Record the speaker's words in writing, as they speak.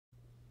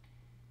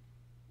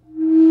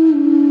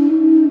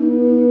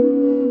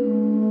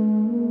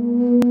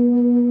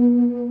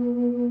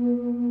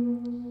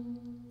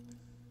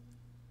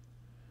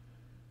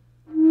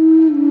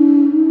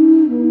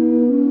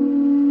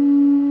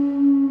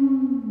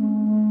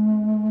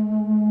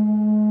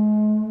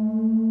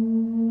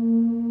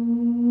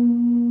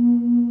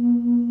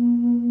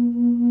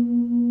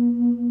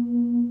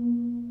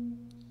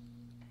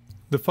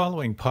The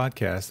following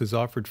podcast is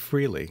offered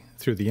freely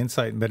through the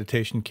Insight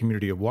Meditation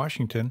Community of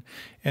Washington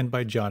and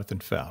by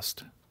Jonathan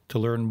Foust. To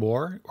learn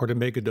more or to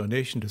make a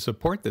donation to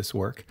support this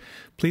work,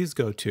 please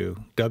go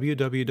to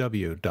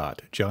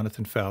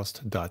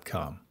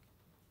www.jonathanfoust.com.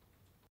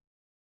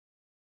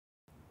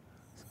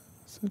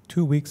 So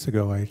 2 weeks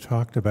ago, I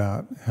talked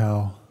about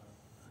how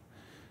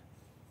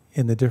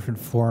in the different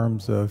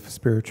forms of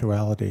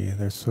spirituality,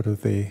 there's sort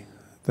of the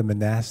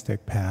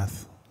monastic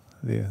path,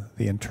 the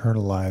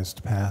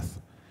internalized path,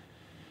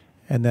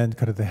 and then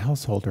kind of the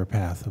householder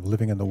path of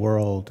living in the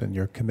world and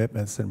your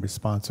commitments and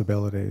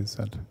responsibilities,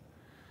 and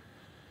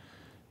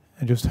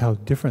just how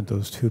different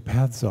those two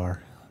paths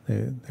are.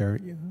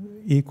 They're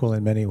equal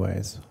in many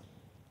ways.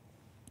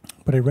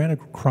 But I ran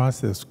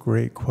across this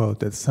great quote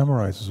that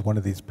summarizes one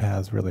of these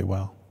paths really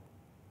well.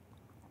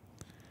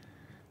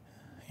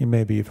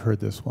 Maybe you've heard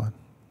this one.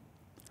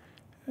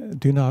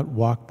 Do not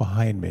walk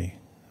behind me,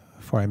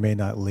 for I may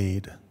not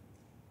lead.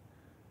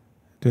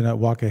 Do not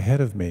walk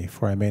ahead of me,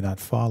 for I may not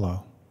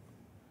follow.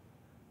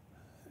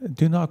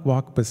 Do not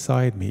walk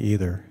beside me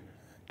either.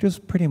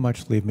 Just pretty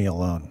much leave me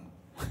alone.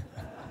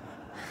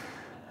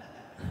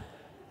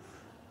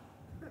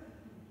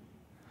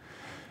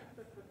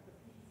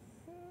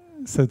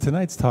 So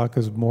tonight's talk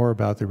is more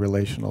about the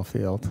relational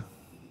field.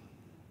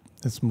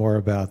 It's more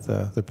about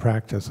the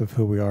practice of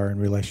who we are in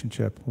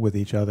relationship with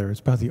each other. It's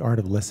about the art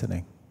of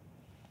listening.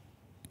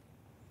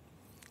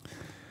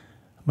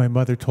 My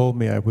mother told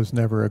me I was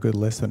never a good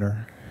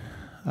listener.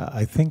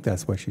 I think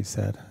that's what she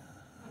said.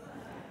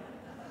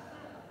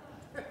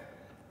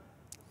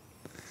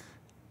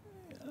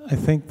 I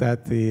think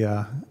that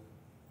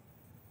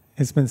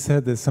it's been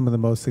said that some of the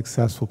most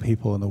successful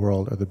people in the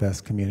world are the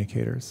best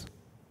communicators.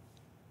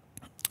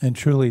 And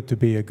truly, to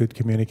be a good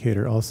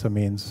communicator also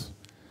means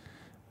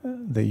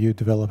that you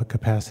develop a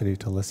capacity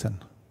to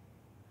listen.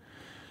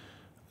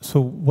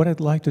 So what I'd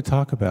like to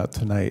talk about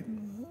tonight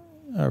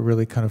are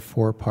really kind of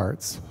four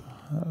parts.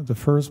 The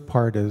first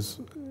part is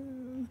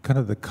kind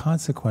of the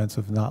consequence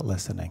of not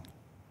listening.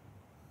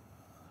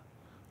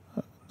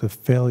 The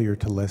failure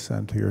to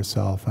listen to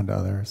yourself and to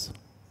others.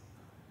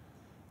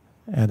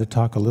 And to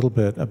talk a little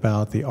bit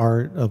about the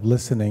art of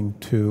listening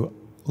to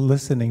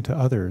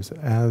others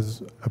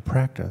as a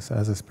practice,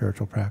 as a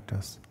spiritual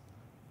practice.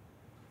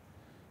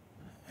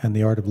 And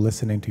the art of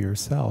listening to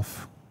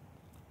yourself.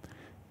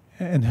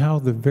 And how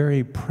the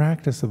very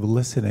practice of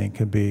listening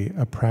can be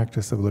a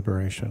practice of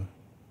liberation.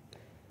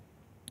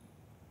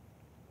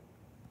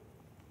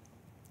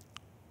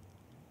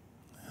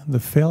 The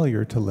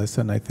failure to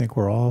listen, I think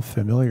we're all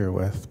familiar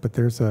with, but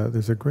there's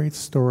a great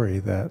story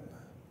that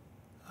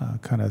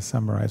kind of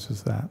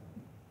summarizes that.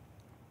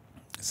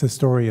 It's the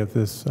story of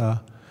this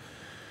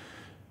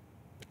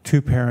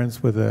two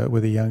parents with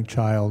a young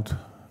child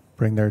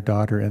bring their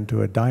daughter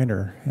into a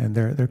diner, and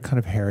they're kind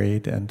of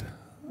harried, and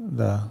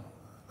the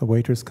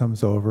waitress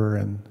comes over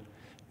and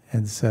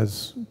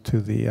says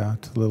to the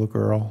little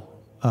girl,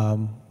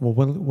 well,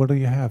 what do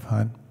you have,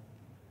 hon?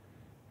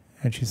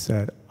 And she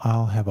said,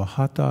 I'll have a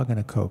hot dog and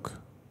a Coke.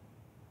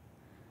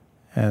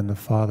 And the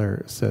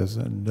father says,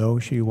 no,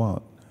 she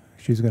won't.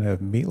 She's going to have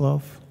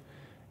meatloaf,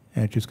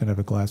 and she's going to have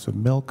a glass of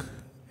milk,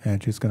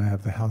 and she's going to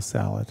have the house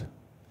salad.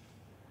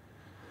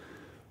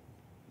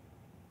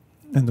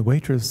 And the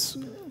waitress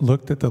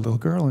looked at the little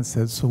girl and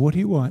said, so what do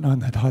you want on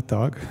that hot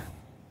dog?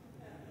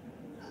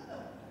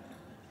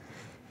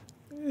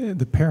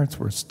 The parents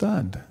were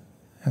stunned,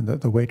 and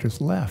the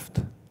waitress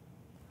left.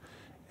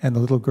 And the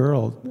little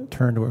girl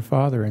turned to her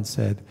father and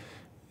said,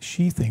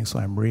 she thinks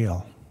I'm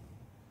real.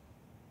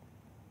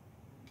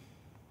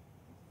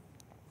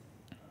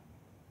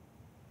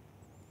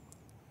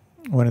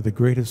 One of the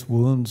greatest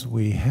wounds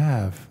we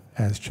have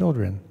as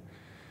children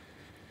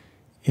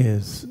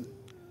is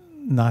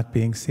not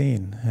being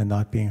seen and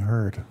not being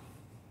heard.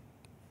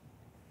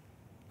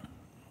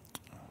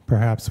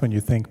 Perhaps when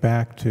you think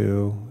back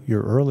to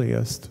your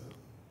earliest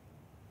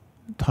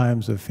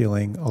times of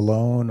feeling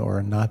alone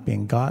or not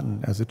being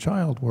gotten as a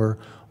child, were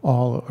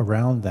all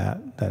around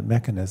that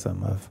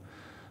mechanism of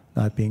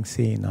not being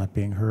seen, not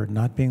being heard,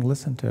 not being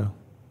listened to.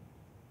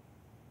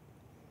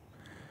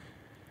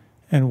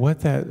 And what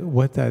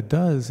that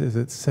does is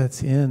it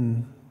sets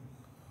in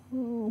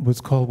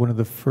what's called one of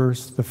the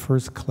first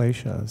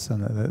kleshas.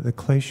 And the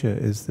klesha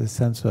is the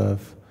sense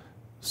of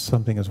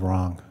something is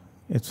wrong.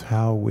 It's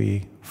how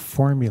we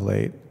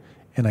formulate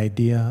an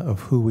idea of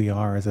who we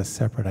are as a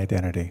separate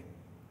identity.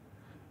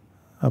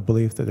 A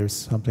belief that there's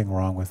something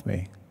wrong with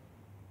me.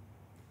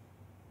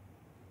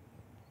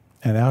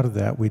 And out of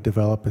that, we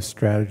develop a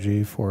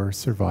strategy for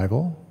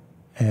survival,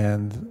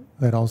 and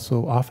that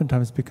also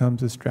oftentimes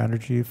becomes a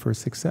strategy for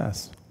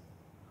success.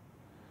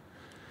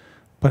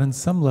 But on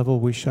some level,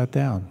 we shut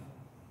down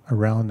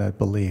around that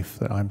belief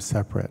that I'm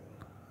separate.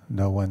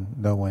 No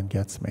one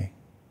gets me.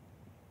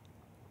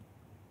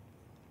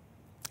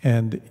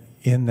 And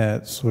in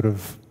that sort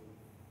of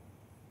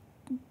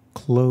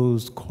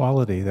closed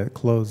quality, that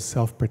closed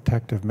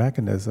self-protective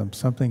mechanism,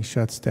 something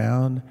shuts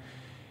down,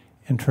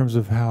 in terms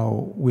of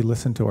how we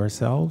listen to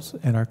ourselves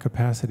and our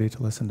capacity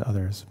to listen to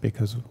others,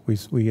 because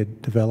we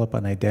develop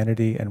an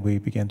identity and we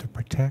begin to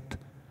protect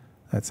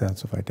that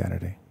sense of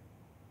identity.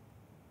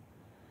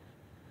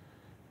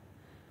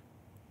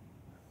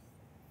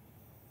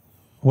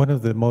 One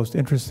of the most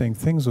interesting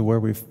things where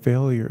we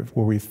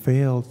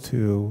fail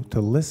to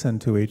listen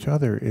to each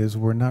other is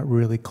we're not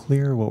really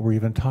clear what we're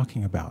even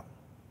talking about.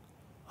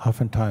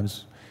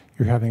 Oftentimes,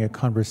 you're having a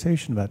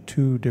conversation about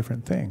two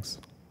different things.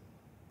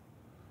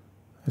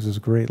 There's this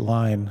great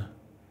line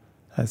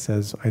that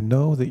says, "I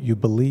know that you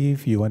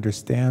believe you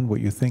understand what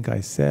you think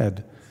I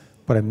said,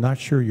 but I'm not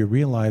sure you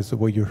realize that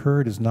what you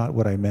heard is not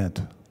what I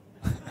meant."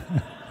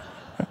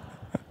 I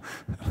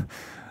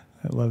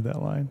love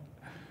that line.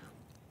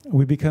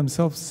 We become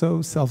so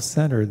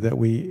self-centered that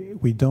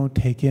we don't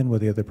take in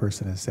what the other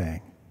person is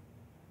saying.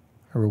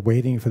 Or we're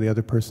waiting for the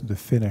other person to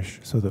finish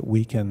so that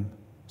we can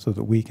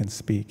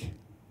speak.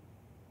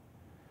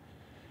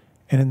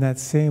 And in that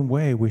same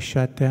way, we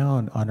shut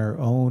down on our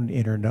own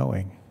inner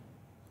knowing.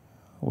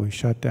 We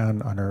shut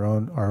down on our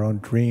own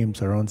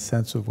dreams, our own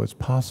sense of what's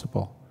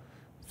possible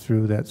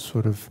through that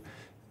sort of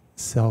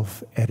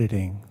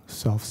self-editing,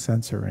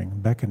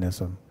 self-censoring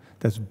mechanism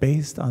that's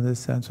based on this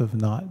sense of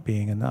not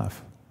being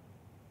enough.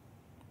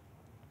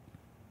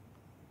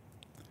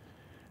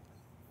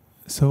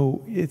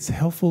 So it's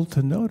helpful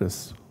to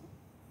notice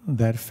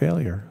that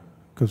failure,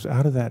 because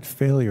out of that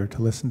failure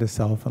to listen to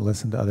self and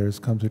listen to others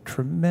comes a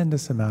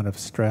tremendous amount of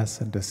stress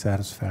and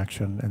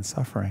dissatisfaction and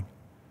suffering.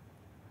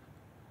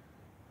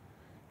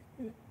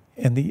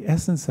 And the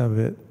essence of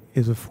it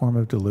is a form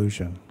of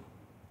delusion,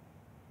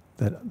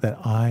 that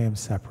I am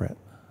separate.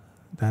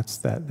 That's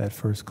that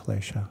first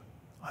klesha.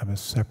 I'm a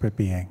separate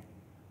being.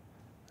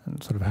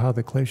 And sort of how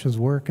the kleshas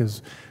work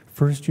is,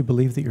 first you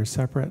believe that you're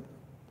separate,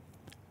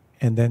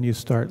 and then you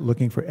start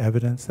looking for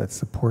evidence that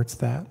supports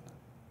that.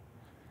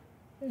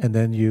 And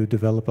then you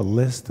develop a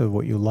list of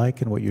what you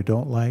like and what you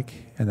don't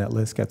like, and that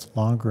list gets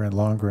longer and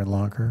longer and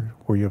longer,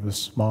 where you have a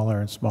smaller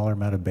and smaller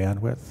amount of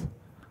bandwidth.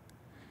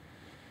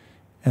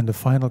 And the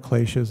final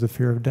klesha is the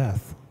fear of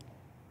death.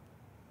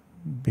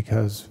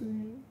 Because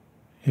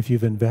if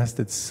you've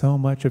invested so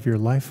much of your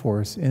life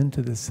force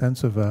into the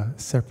sense of a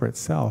separate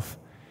self,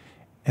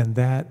 and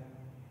that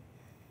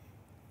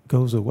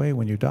goes away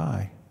when you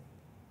die,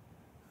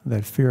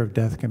 that fear of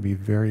death can be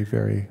very,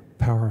 very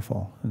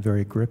powerful and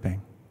very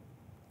gripping.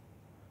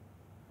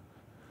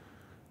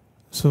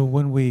 So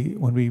when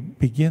we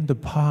begin to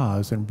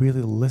pause and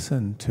really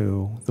listen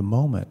to the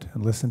moment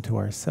and listen to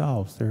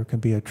ourselves, there can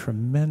be a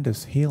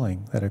tremendous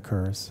healing that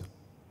occurs.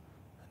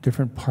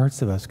 Different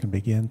parts of us can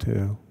begin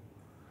to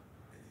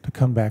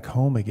come back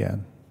home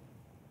again.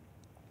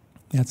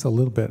 That's a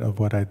little bit of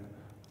what I'd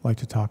like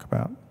to talk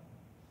about.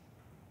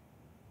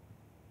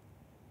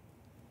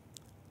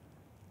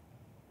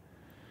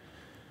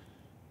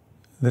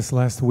 This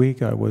last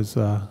week I was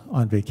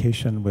on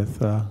vacation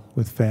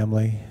with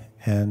family,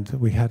 and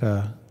we had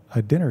a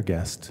dinner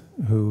guest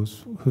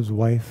whose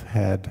wife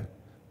had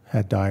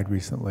died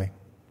recently.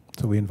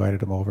 So we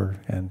invited him over,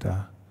 and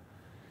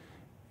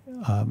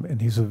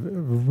he's a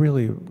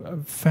really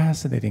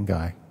fascinating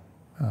guy.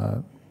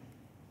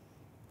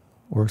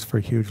 Works for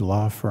a huge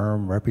law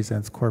firm,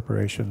 represents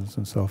corporations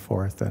and so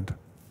forth. And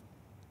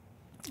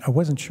I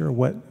wasn't sure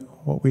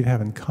what we'd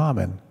have in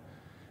common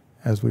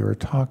as we were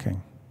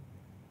talking.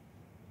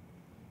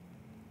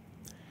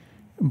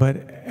 But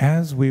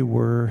as we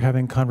were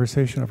having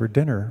conversation over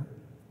dinner,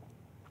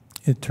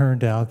 it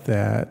turned out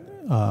that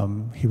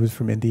he was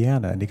from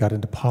Indiana, and he got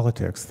into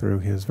politics through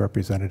his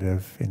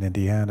representative in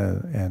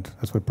Indiana, and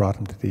that's what brought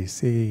him to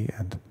D.C.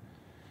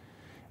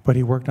 But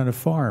he worked on a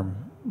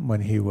farm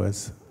when he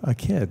was a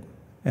kid,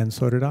 and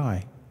so did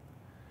I.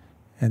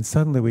 And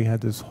suddenly we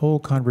had this whole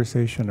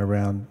conversation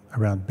around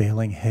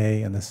baling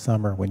hay in the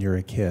summer when you're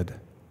a kid.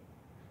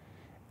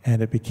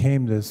 And it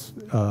became this...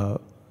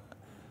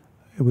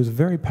 it was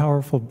very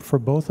powerful for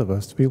both of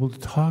us to be able to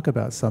talk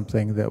about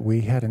something that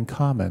we had in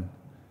common,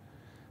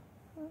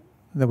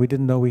 that we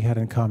didn't know we had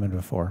in common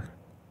before.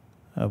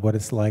 What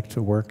it's like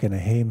to work in a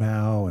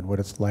haymow, and what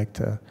it's like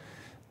to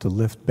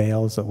lift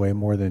bales that weigh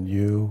more than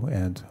you,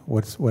 and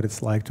what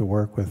it's like to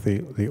work with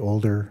the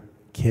older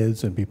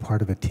kids and be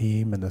part of a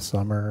team in the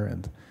summer,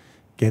 and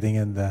getting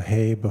in the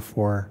hay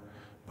before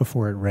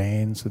it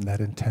rains, and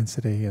that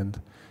intensity, and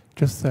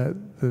just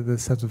the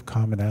sense of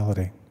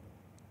commonality.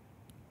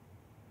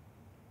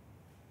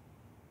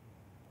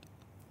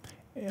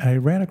 I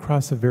ran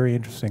across a very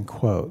interesting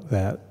quote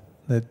that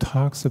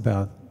talks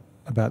about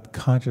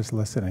conscious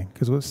listening,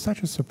 because it was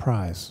such a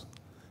surprise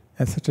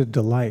and such a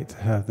delight to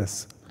have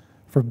this,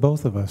 for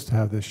both of us to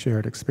have this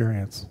shared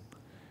experience.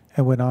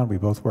 And went on, we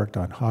both worked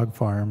on hog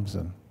farms,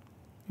 and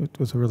it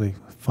was a really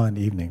fun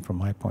evening from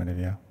my point of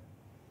view.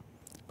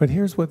 But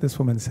here's what this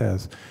woman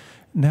says: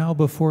 "Now,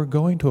 before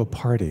going to a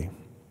party,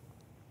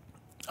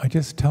 I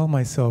just tell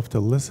myself to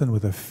listen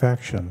with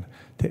affection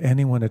to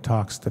anyone who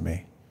talks to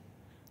me,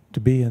 to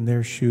be in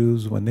their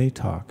shoes when they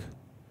talk,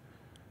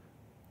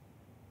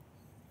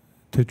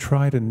 to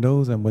try to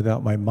know them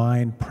without my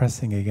mind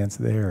pressing against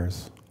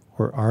theirs,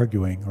 or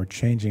arguing or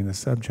changing the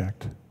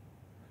subject.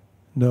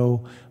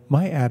 No,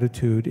 my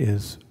attitude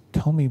is,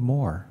 tell me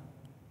more.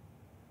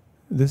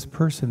 This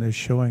person is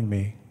showing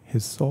me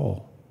his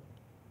soul.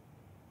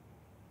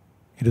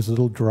 It is a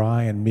little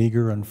dry and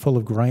meager and full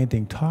of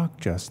grinding talk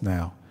just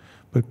now,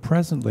 but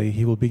presently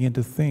he will begin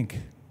to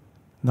think,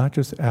 not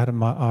just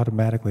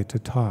automatically to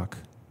talk.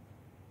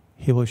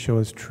 He will show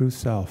his true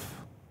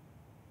self.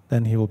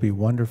 Then he will be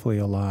wonderfully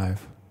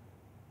alive.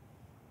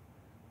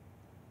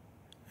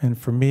 And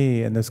for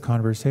me, in this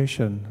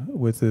conversation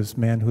with this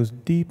man who's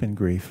deep in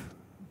grief,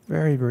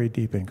 very, very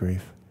deep in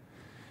grief,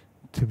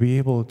 to be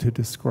able to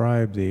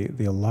describe the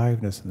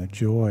aliveness and the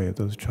joy of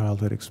those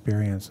childhood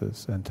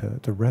experiences and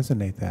to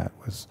resonate that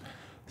was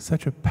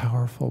such a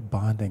powerful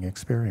bonding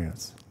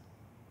experience.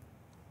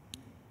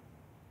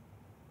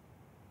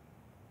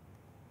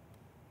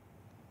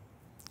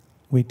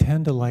 We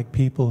tend to like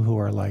people who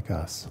are like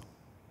us.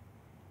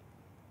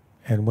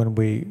 And when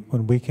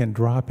we can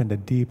drop into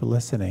deep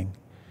listening,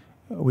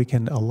 we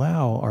can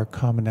allow our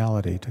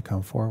commonality to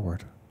come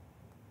forward.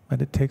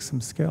 But it takes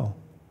some skill.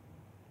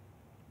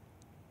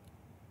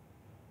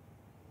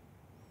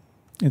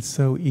 It's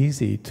so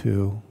easy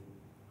to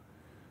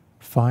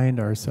find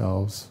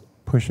ourselves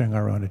pushing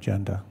our own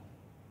agenda.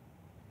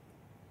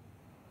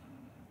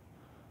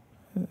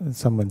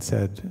 Someone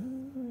said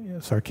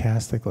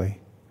sarcastically,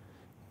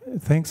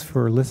 "Thanks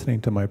for listening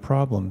to my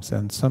problems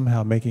and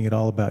somehow making it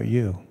all about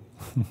you."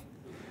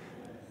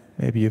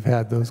 Maybe you've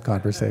had those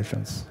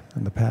conversations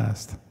in the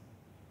past.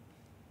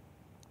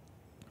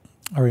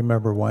 I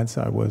remember once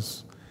I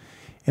was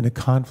in a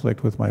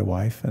conflict with my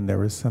wife, and there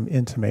was some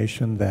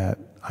intimation that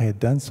I had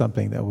done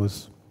something that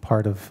was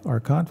part of our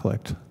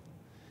conflict.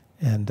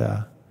 And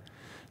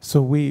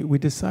so we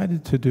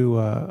decided to do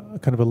a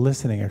kind of a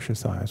listening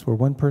exercise where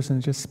one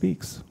person just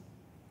speaks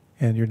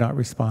and you're not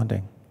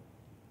responding.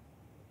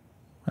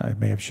 I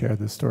may have shared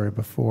this story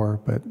before,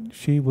 but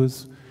she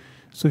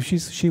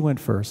went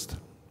first.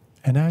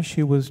 And as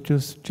she was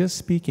just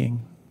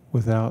speaking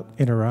without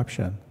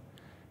interruption,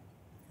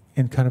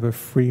 in kind of a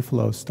free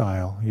flow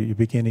style, you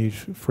begin each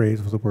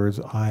phrase with the words,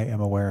 "I am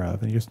aware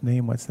of," and you just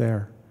name what's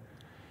there.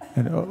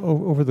 And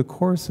over the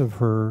course of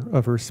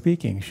her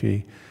speaking,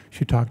 she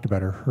talked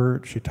about her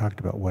hurt, she talked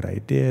about what I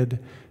did,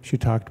 she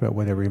talked about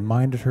what I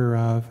reminded her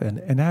of,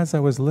 and as I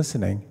was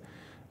listening,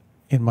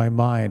 in my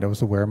mind, I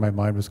was aware my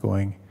mind was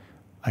going,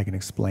 I can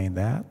explain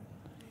that,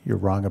 you're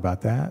wrong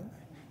about that,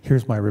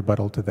 here's my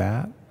rebuttal to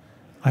that.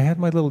 I had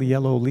my little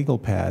yellow legal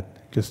pad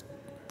just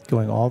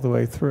going all the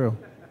way through.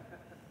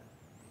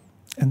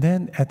 And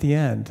then at the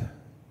end,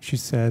 she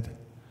said,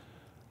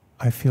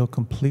 "I feel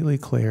completely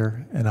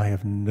clear and I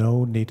have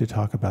no need to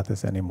talk about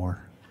this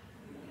anymore."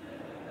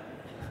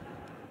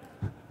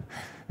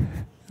 And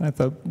I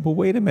thought, well,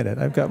 wait a minute,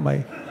 I've got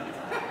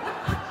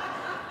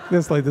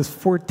this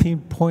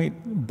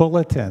 14-point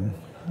bulletin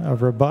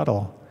of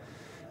rebuttal.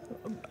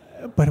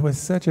 But it was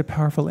such a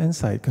powerful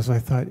insight because I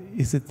thought,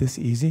 is it this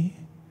easy?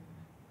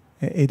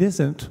 It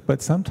isn't,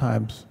 but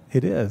sometimes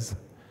it is.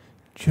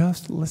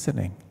 Just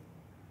listening.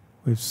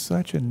 We have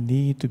such a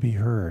need to be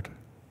heard.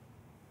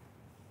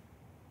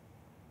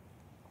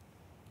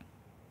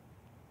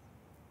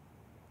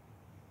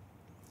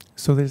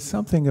 So there's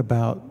something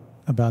about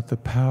the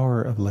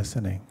power of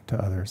listening to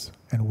others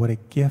and what a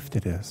gift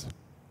it is.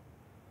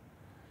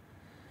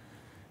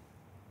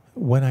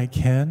 When I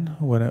can,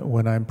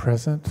 when I'm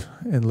present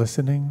and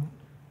listening,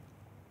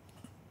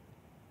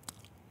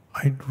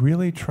 I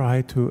really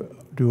try to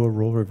do a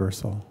role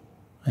reversal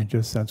and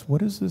just sense,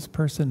 what is this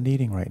person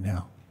needing right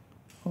now?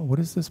 What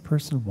is this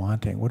person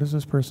wanting? What is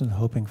this person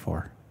hoping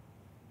for?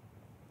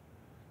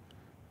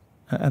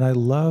 And I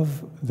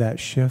love that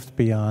shift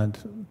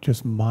beyond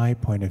just my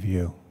point of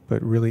view,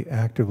 but really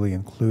actively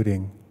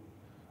including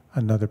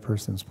another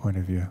person's point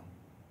of view.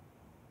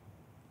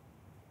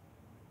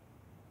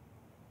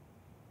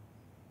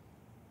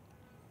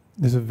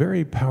 There's a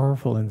very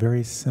powerful and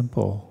very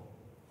simple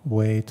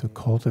way to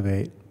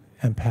cultivate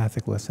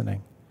empathic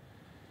listening.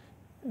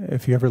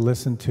 If you ever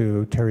listen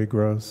to Terry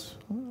Gross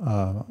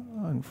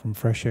from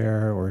Fresh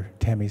Air or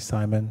Tammy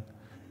Simon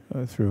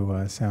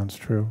through Sounds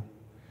True,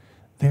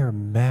 they are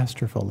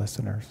masterful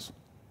listeners.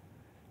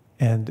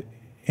 And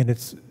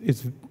it's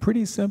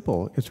pretty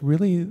simple. It's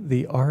really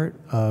the art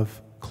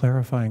of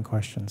clarifying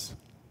questions.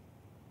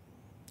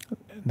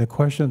 The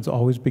questions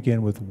always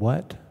begin with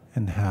what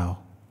and how.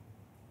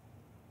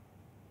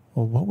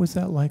 Well, what was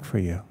that like for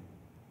you?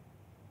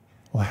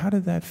 Well, how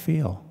did that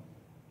feel?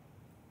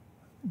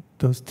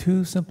 Those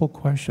two simple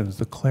questions,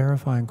 the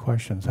clarifying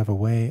questions, have a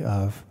way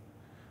of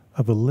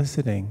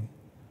eliciting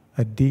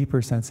a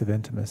deeper sense of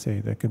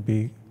intimacy that can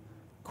be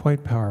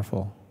quite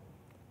powerful.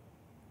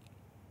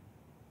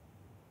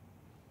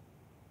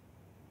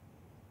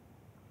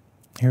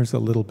 Here's a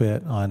little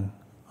bit on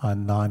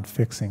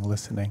non-fixing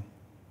listening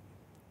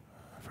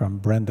from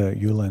Brenda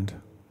Euland.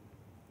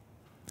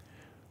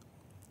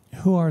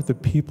 Who are the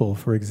people,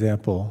 for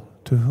example,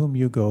 to whom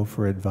you go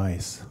for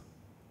advice?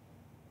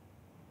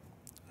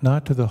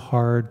 Not to the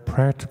hard,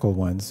 practical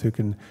ones who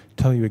can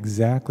tell you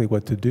exactly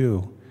what to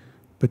do,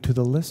 but to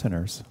the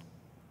listeners.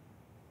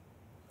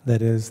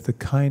 that is the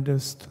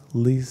kindest,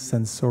 least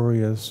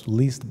censorious,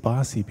 least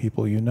bossy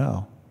people you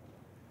know.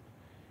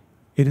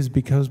 It is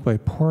because by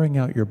pouring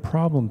out your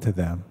problem to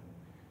them,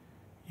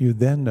 you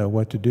then know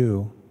what to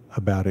do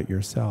about it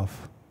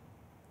yourself.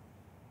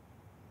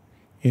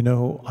 You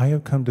know, I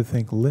have come to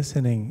think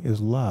listening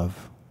is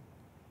love.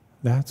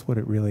 That's what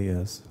it really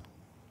is.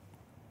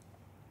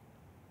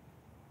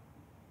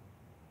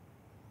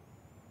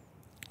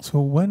 So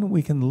when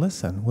we can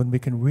listen, when we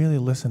can really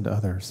listen to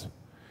others,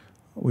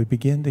 we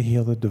begin to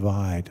heal the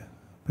divide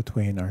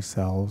between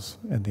ourselves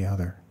and the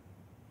other.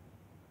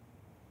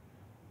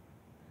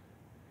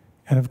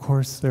 And of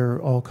course, there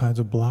are all kinds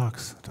of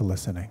blocks to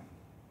listening.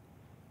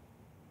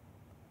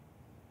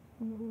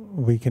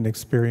 We can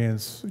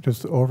experience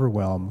just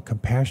overwhelm,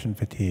 compassion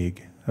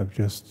fatigue of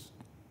just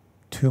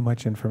too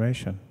much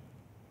information.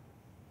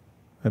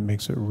 That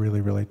makes it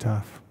really, really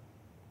tough.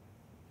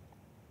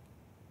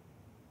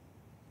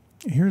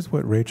 Here's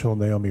what Rachel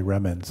Naomi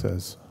Remen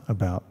says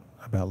about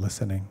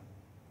listening.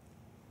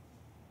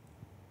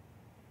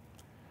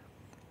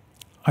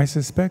 I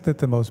suspect that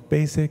the most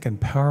basic and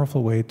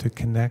powerful way to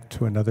connect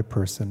to another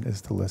person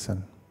is to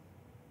listen.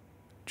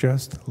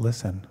 Just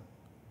listen.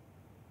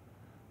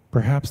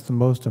 Perhaps the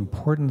most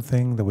important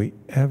thing that we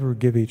ever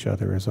give each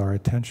other is our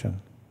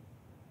attention,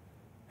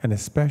 and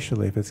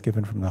especially if it's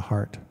given from the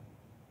heart.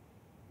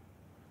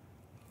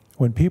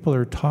 When people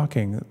are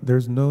talking,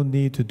 there's no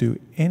need to do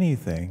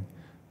anything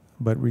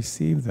but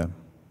receive them.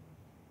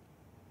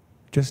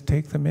 Just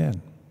take them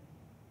in.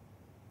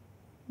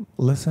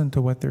 Listen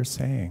to what they're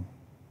saying.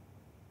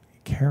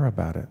 Care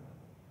about it.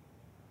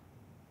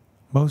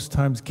 Most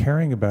times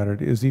caring about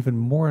it is even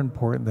more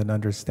important than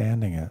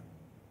understanding it.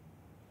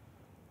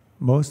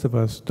 Most of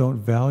us don't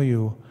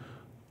value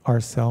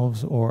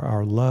ourselves or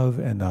our love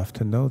enough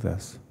to know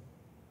this.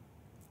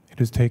 It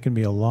has taken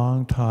me a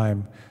long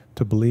time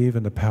to believe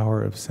in the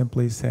power of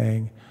simply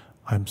saying,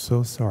 I'm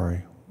so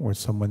sorry, or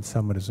someone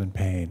is in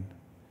pain,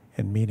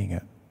 and meaning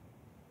it.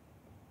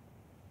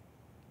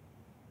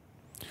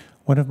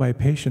 One of my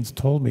patients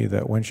told me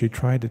that when she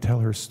tried to tell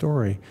her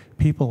story,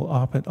 people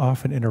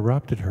often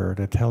interrupted her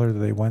to tell her that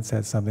they once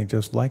had something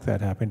just like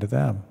that happen to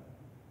them.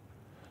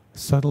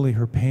 Suddenly,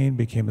 her pain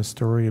became a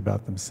story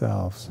about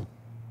themselves.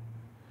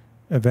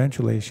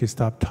 Eventually, she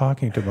stopped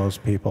talking to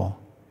most people.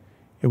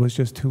 It was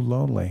just too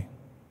lonely.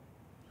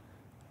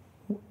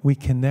 We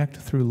connect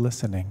through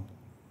listening.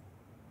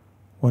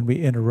 When we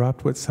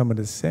interrupt what someone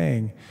is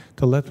saying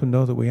to let them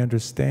know that we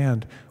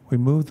understand, we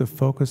move the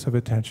focus of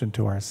attention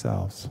to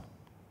ourselves.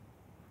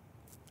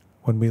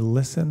 When we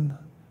listen,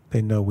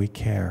 they know we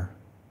care.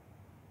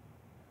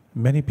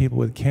 Many people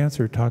with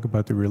cancer talk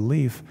about the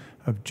relief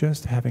of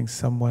just having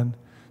someone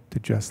to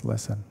just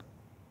listen.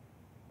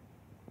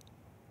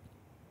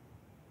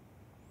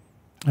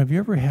 Have you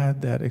ever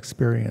had that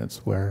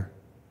experience where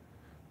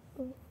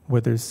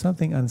there's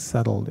something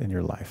unsettled in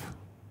your life?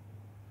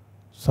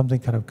 Something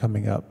kind of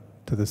coming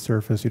up to the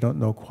surface, you don't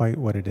know quite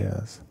what it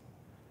is.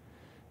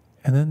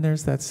 And then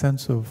there's that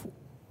sense of,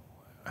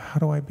 how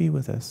do I be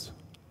with this?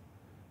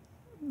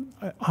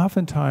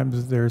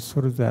 Oftentimes there's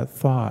sort of that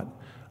thought,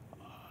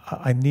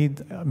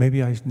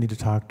 maybe I need to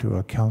talk to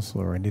a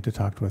counselor, I need to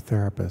talk to a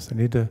therapist, I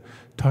need to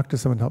talk to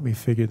someone to help me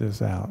figure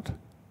this out.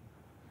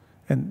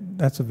 And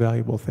that's a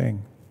valuable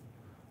thing.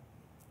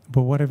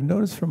 But what I've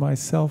noticed for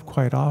myself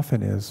quite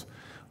often is,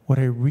 what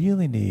I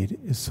really need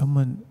is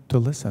someone to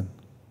listen,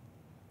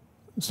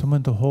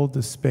 someone to hold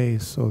the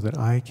space so that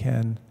I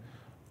can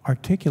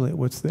articulate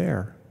what's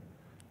there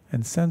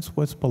and sense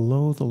what's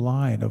below the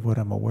line of what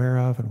I'm aware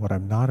of and what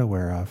I'm not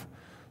aware of.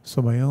 So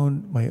my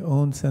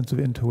own sense of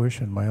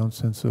intuition, my own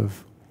sense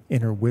of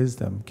inner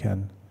wisdom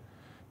can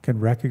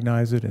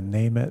recognize it and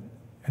name it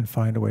and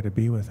find a way to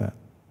be with it.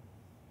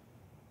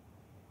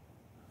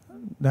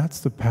 That's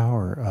the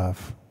power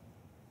of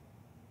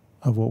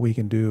what we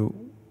can do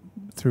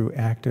through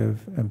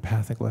active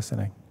empathic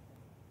listening.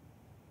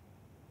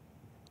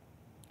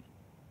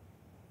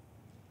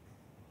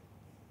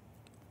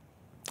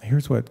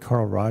 Here's what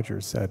Carl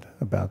Rogers said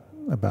about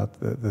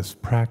this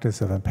practice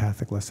of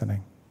empathic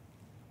listening.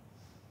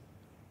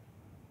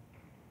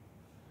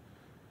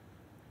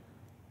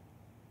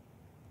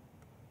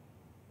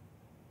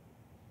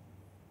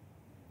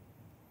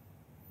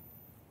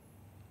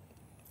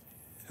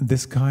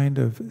 This kind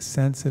of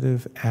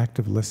sensitive,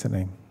 active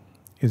listening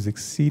is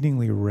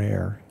exceedingly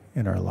rare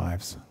in our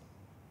lives.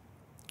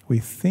 We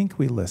think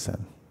we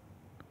listen,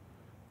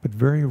 but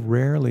very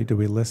rarely do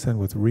we listen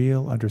with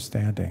real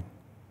understanding,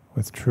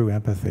 with true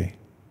empathy.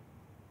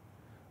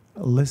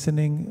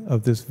 Listening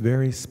of this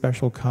very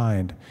special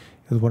kind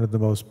is one of the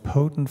most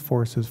potent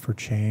forces for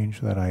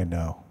change that I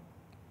know.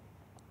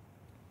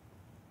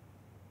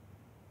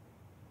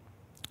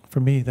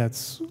 For me,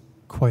 that's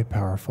quite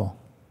powerful.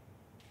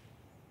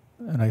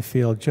 And I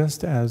feel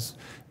just as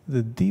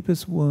the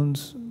deepest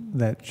wounds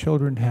that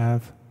children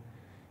have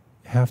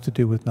to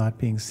do with not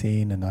being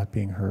seen and not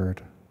being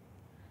heard.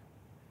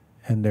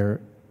 And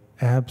they're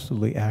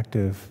absolutely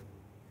active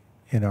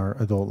in our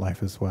adult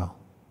life as well.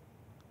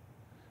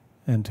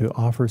 And to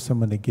offer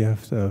someone the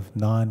gift of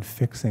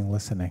non-fixing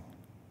listening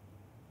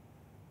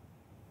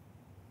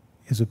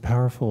is a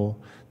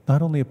powerful,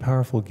 not only a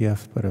powerful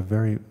gift, but a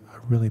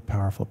really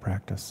powerful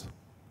practice.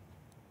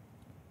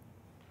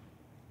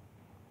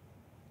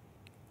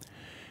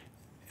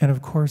 And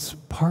of course,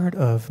 part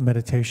of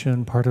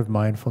meditation, part of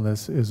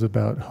mindfulness is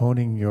about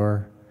honing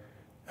your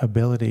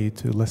ability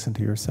to listen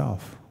to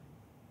yourself.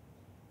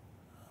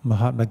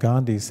 Mahatma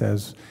Gandhi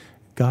says,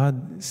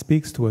 God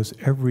speaks to us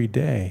every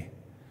day.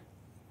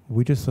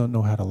 We just don't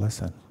know how to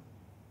listen.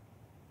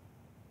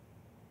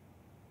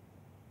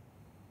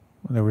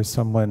 There was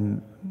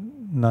someone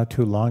not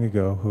too long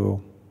ago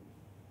who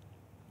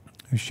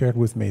shared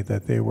with me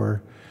that they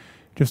were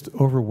just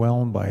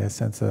overwhelmed by a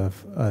sense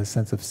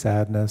of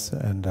sadness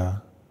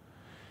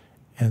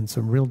and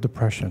some real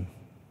depression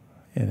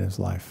in his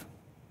life.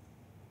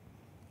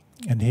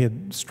 And he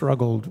had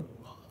struggled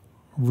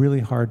really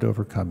hard to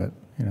overcome it,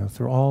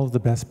 through all of the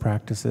best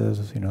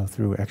practices,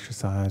 through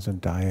exercise and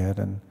diet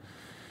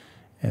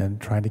and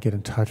trying to get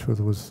in touch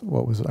with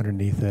what was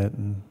underneath it,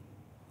 and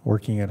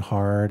working it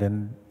hard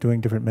and doing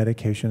different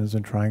medications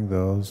and trying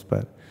those.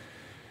 But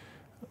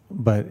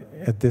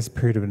at this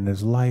period in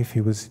his life,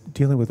 he was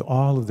dealing with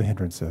all of the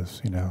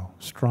hindrances,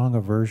 strong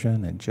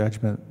aversion and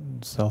judgment,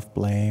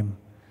 self-blame,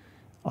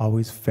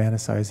 always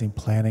fantasizing,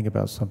 planning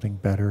about something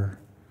better,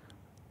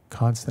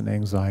 constant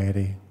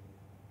anxiety,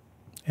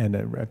 and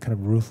a kind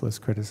of ruthless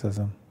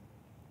criticism.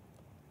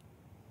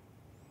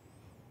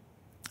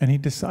 And he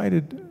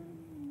decided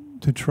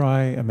to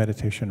try a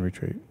meditation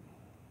retreat,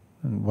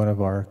 and one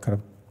of our kind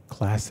of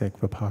classic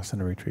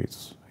Vipassana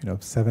retreats,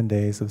 7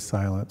 days of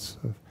silence,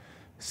 of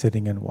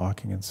sitting and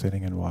walking and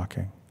sitting and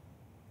walking.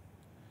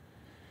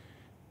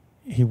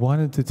 He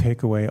wanted to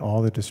take away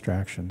all the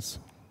distractions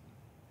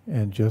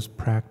and just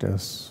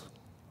practice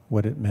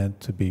what it meant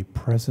to be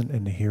present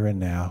in the here and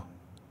now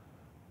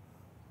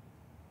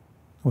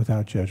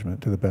without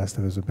judgment, to the best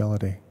of his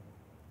ability.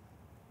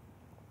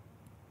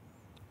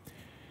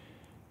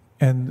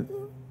 And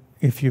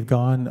if you've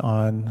gone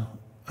on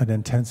an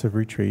intensive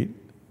retreat,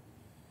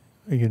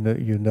 you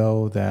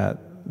know that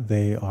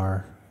they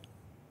are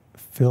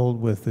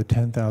filled with the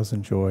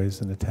 10,000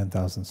 joys and the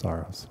 10,000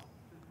 sorrows.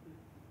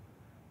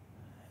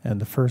 And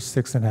the first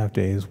 6.5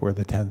 days were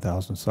the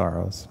 10,000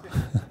 sorrows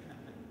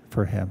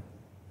for him,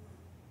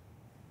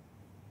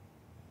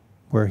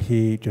 where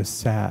he just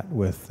sat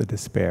with the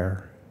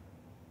despair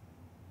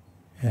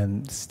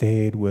and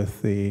stayed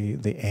with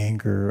the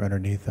anger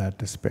underneath that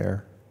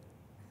despair.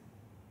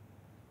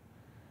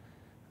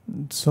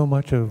 So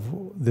much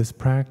of this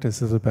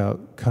practice is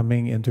about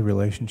coming into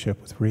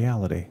relationship with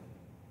reality.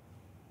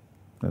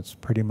 That's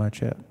pretty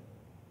much it.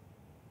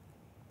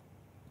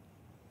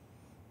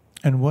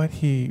 And what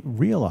he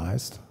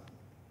realized,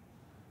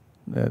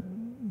 that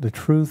the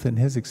truth in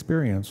his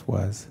experience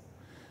was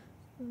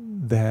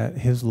that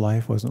his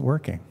life wasn't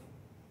working.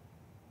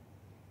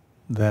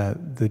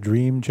 That the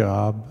dream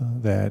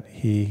job that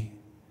he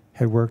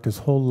had worked his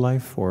whole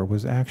life for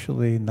was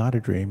actually not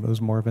a dream, it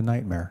was more of a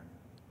nightmare.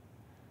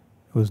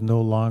 It was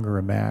no longer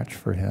a match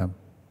for him.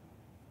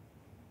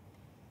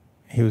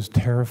 He was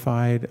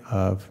terrified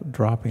of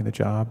dropping the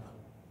job,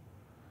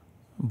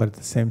 but at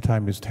the same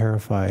time he was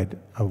terrified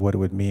of what it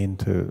would mean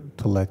to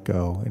let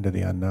go into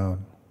the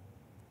unknown.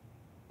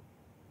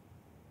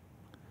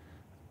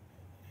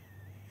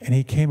 And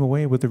he came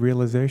away with the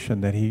realization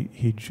that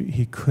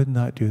he could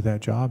not do that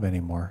job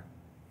anymore.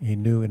 He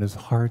knew in his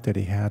heart that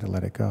he had to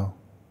let it go.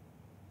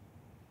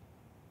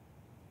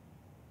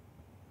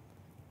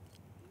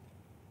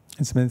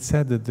 It's been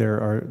said that there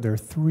are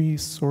 3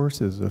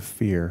 sources of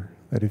fear,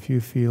 that if you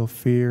feel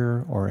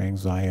fear or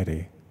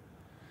anxiety,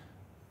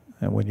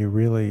 and when you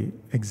really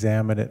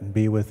examine it and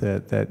be with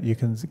it, that you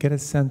can get a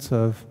sense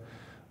of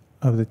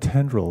the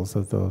tendrils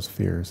of those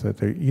fears,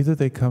 that either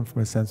they come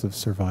from a sense of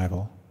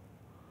survival,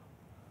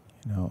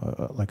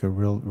 like a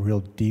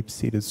real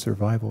deep-seated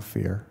survival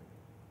fear,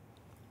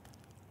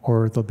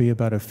 or they'll be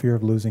about a fear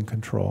of losing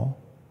control,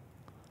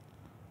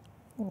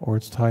 or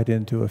it's tied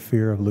into a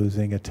fear of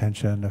losing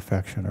attention,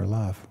 affection, or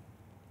love.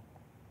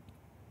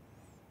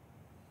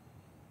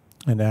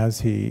 And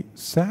as he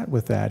sat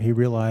with that, he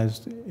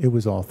realized it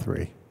was all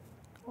 3,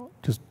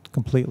 just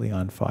completely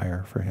on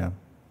fire for him.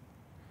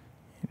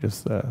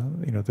 Just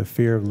the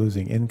fear of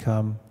losing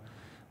income,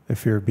 the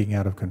fear of being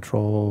out of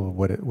control,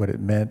 what it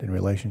meant in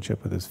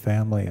relationship with his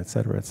family, et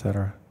cetera, et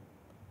cetera.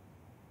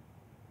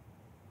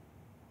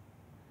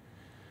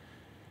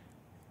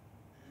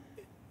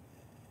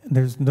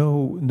 There's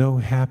no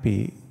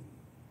happy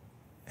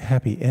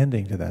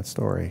ending to that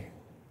story.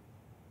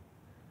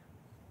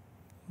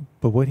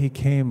 But what he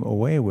came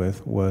away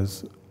with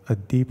was a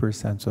deeper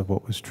sense of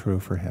what was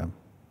true for him.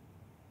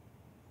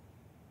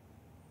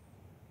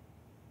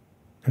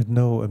 There's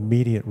no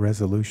immediate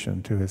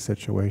resolution to his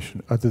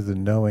situation other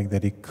than knowing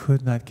that he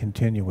could not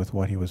continue with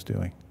what he was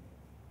doing.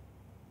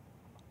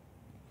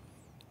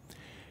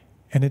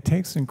 And it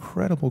takes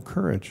incredible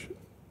courage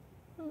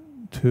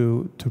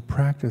to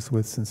practice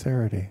with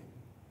sincerity,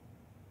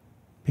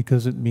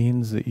 because it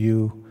means that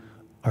you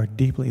are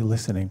deeply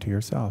listening to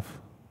yourself.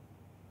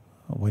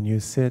 When you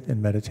sit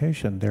in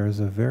meditation, there is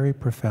a very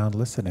profound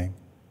listening,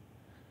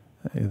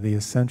 The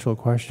essential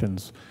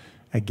questions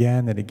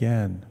again and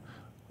again.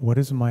 What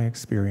is my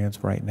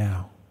experience right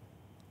now?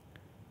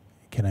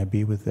 Can I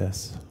be with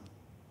this?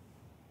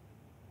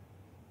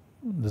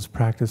 This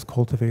practice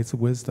cultivates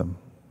wisdom,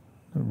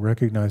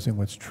 recognizing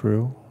what's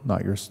true,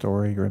 not your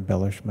story, your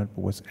embellishment,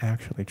 but what's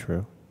actually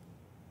true,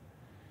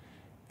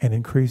 and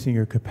increasing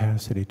your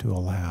capacity to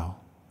allow,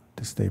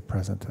 to stay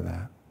present to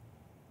that.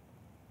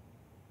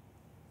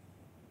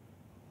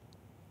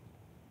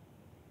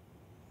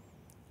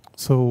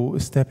 So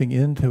stepping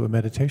into a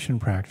meditation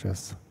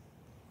practice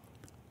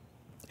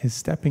is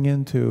stepping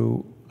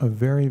into a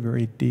very,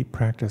 very deep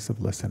practice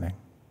of listening.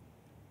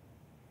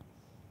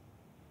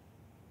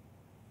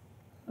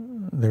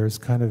 There's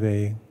kind of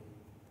a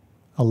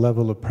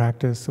level of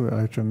practice,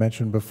 which I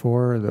mentioned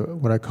before,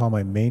 what I call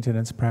my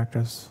maintenance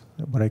practice,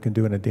 what I can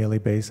do on a daily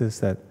basis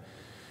that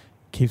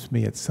keeps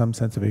me at some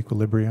sense of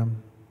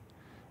equilibrium.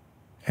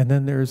 And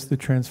then there's the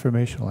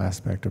transformational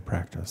aspect of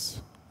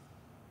practice,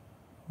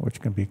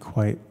 which can be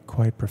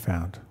quite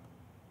profound.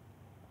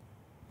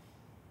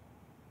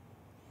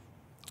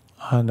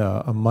 On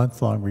a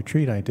month-long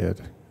retreat I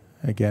did,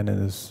 again in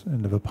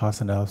the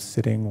Vipassana,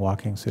 sitting,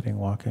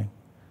 walking.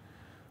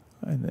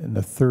 And in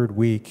the third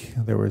week,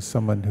 there was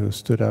someone who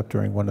stood up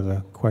during one of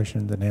the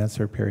question and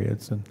answer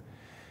periods,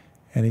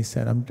 and he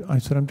said,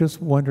 I'm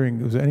just wondering,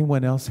 does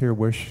anyone else here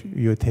wish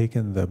you had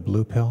taken the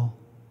blue pill?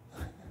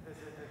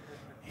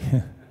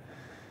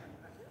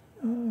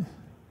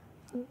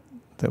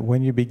 That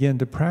when you begin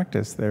to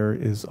practice, there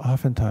is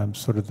oftentimes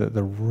sort of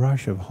the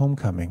rush of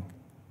homecoming.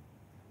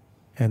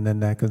 And then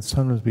that can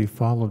sometimes be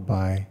followed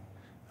by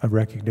a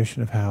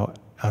recognition of how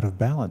out of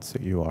balance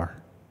that you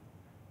are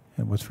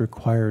and what's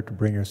required to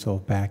bring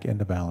yourself back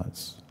into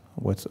balance.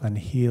 What's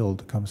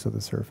unhealed comes to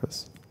the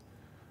surface.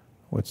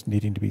 What's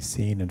needing to be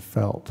seen and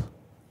felt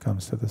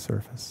comes to the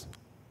surface.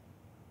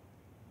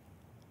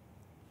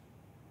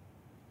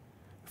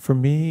 For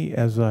me,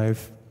 as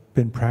I've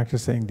been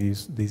practicing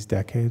these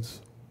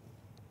decades,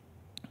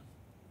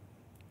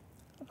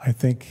 I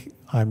think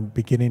I'm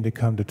beginning to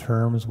come to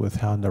terms with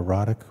how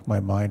neurotic my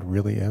mind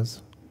really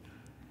is.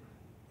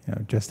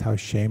 Just how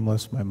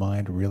shameless my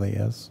mind really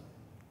is.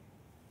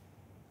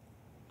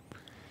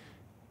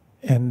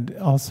 And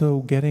also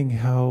getting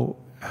how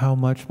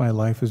much my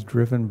life is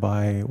driven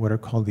by what are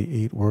called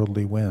the 8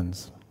 worldly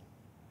winds.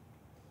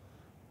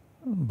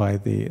 By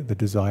the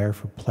desire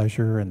for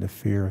pleasure and the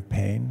fear of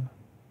pain.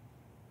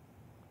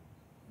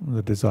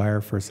 The desire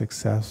for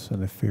success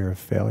and the fear of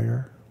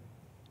failure.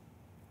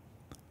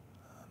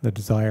 The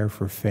desire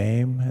for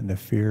fame and the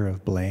fear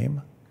of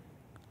blame,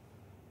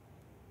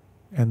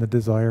 and the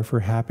desire for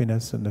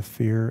happiness and the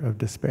fear of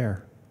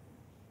despair.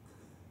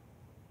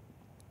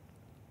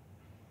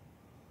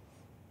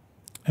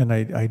 And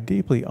I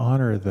deeply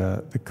honor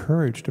the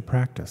courage to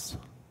practice,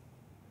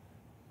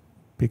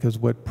 because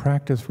what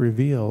practice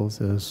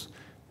reveals is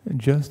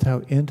just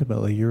how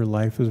intimately your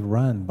life is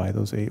run by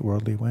those 8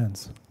 worldly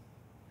winds,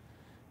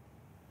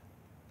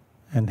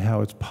 and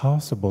how it's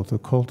possible to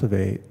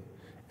cultivate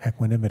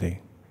equanimity,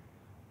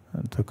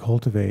 and to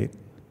cultivate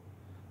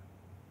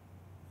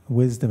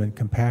wisdom and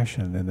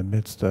compassion in the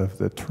midst of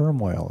the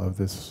turmoil of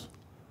this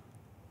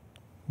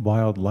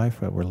wild life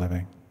that we're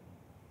living.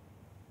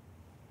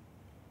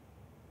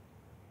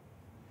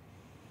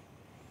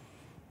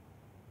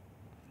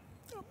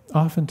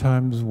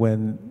 Oftentimes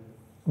when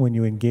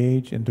you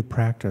engage into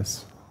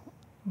practice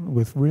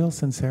with real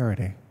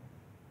sincerity,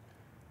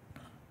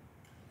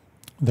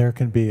 there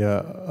can be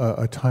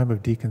a time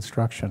of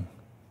deconstruction,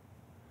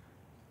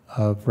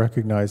 of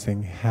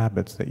recognizing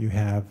habits that you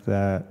have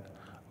that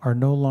are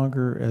no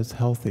longer as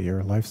healthy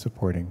or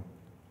life-supporting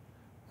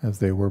as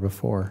they were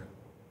before.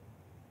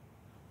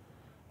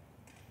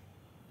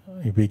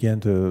 You begin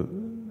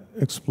to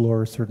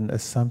explore certain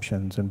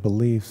assumptions and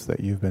beliefs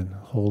that you've been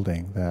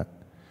holding, that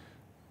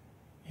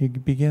you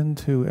begin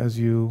to, as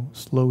you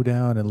slow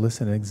down and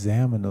listen and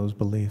examine those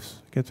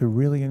beliefs, get to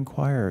really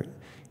inquire,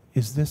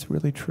 is this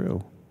really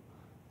true,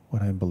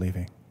 what I'm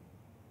believing?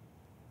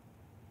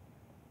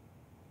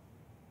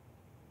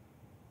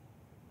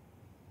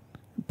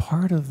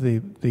 Part of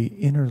the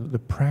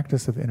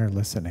practice of inner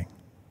listening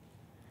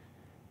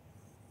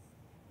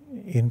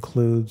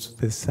includes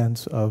this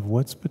sense of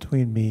what's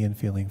between me and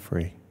feeling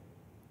free,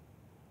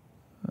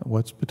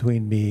 what's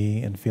between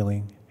me and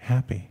feeling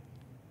happy,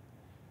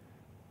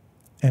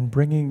 and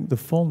bringing the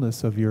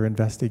fullness of your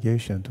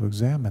investigation to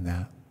examine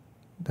that.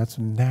 That's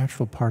a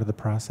natural part of the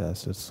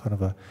process. It's sort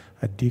of a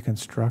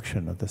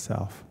deconstruction of the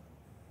self.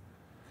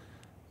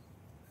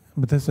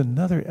 But there's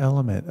another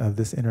element of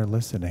this inner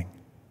listening,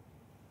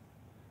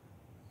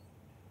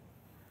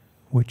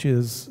 which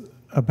is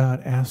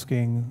about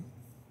asking,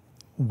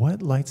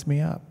 what lights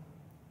me up?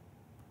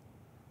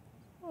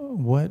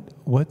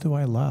 What do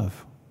I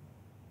love?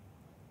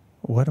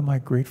 What am I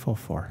grateful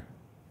for?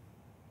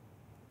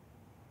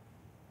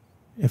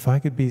 If I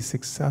could be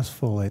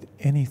successful at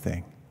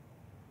anything,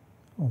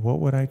 what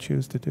would I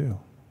choose to do?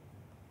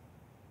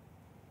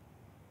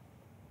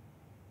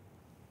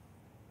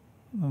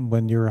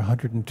 When you're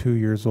 102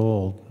 years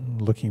old,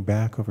 looking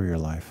back over your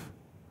life,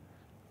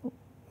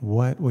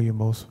 What will you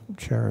most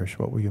cherish?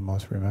 What will you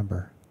most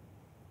remember?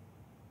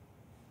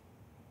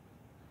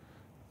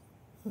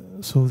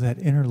 So that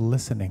inner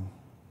listening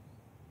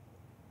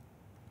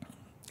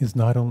is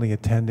not only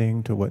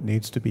attending to what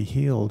needs to be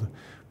healed,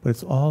 but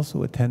it's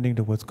also attending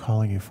to what's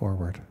calling you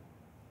forward.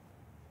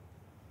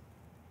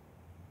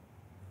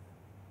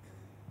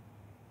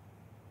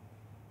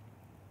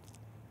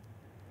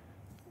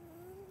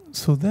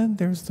 So then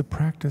there's the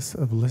practice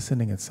of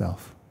listening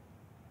itself.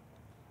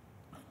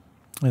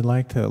 I'd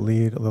like to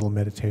lead a little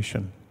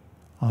meditation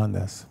on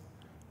this.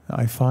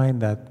 I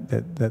find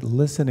that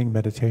listening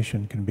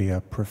meditation can be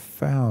a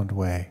profound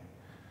way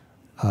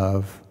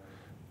of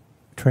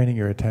training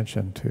your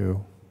attention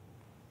to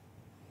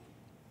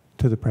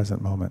the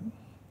present moment.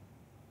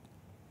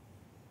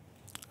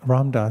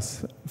 Ram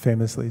Dass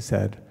famously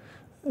said,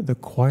 "The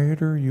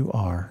quieter you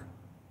are,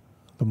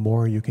 the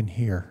more you can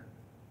hear."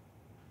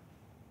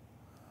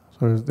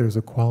 So there's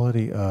a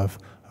quality of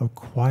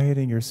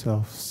quieting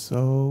yourself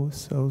so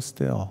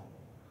still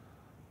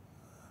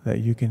that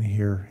you can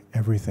hear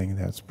everything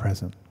that's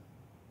present.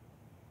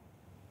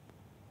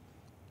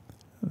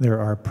 There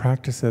are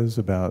practices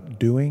about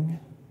doing,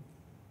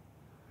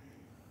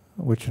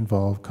 which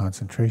involve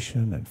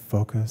concentration and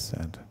focus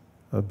and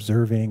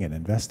observing and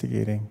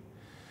investigating.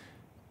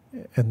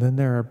 And then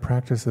there are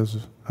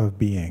practices of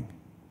being,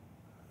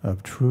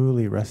 of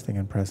truly resting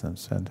in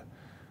presence. And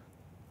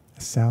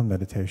sound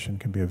meditation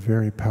can be a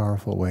very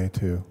powerful way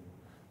to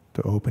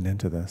open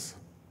into this.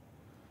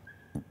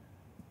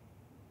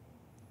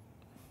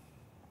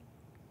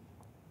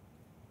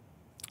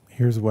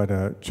 Here's what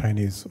a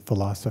Chinese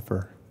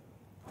philosopher,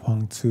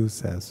 Huang Tzu,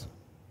 says.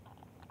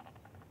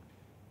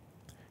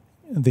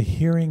 The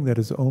hearing that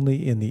is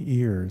only in the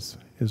ears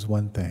is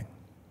one thing.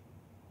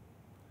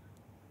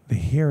 The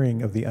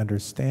hearing of the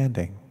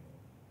understanding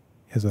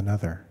is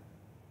another.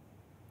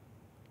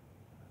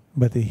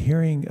 But the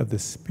hearing of the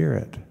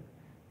spirit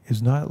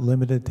is not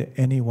limited to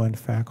any one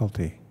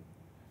faculty,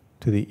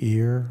 to the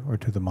ear or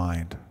to the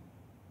mind.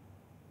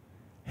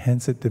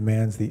 Hence it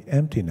demands the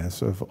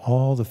emptiness of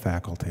all the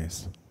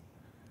faculties.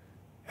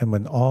 And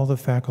when all the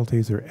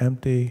faculties are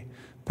empty,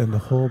 then the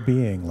whole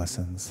being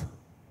listens.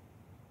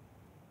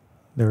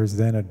 There is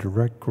then a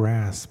direct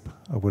grasp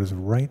of what is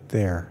right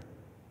there.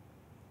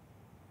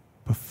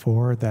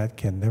 Before that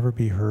can never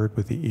be heard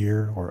with the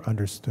ear or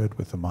understood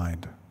with the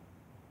mind.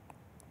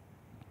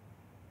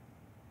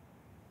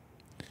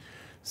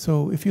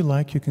 So if you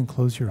like, you can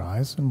close your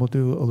eyes and we'll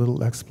do a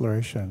little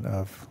exploration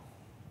of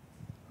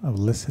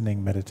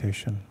listening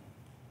meditation.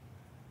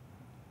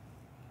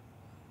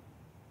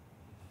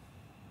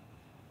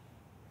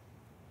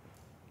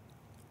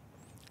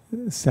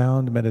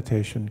 Sound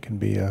meditation can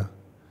be a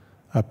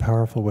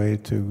powerful way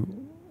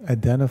to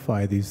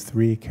identify these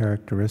three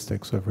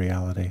characteristics of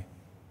reality.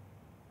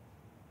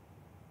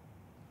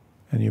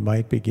 And you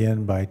might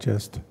begin by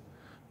just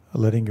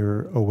letting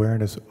your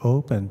awareness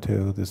open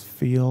to this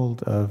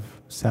field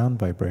of sound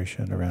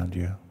vibration around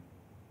you.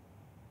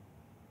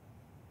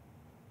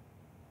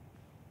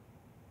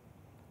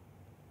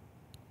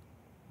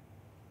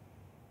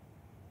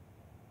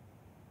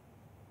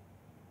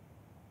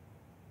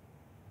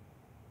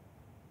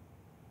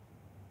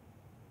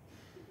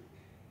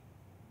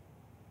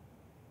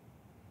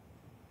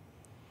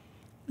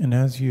 And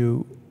as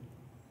you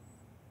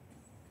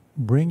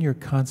bring your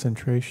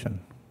concentration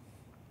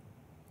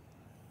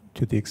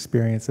to the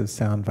experience of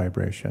sound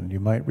vibration, you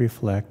might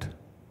reflect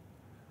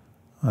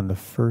on the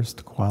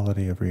first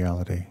quality of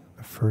reality,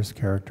 the first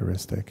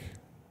characteristic.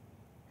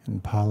 In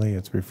Pali,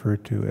 it's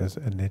referred to as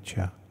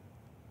anicca,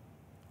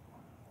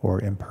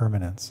 or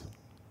impermanence.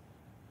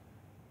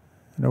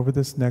 And over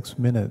this next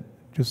minute,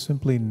 just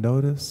simply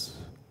notice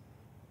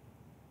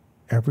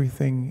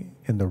everything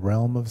in the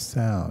realm of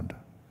sound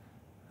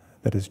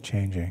that is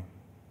changing.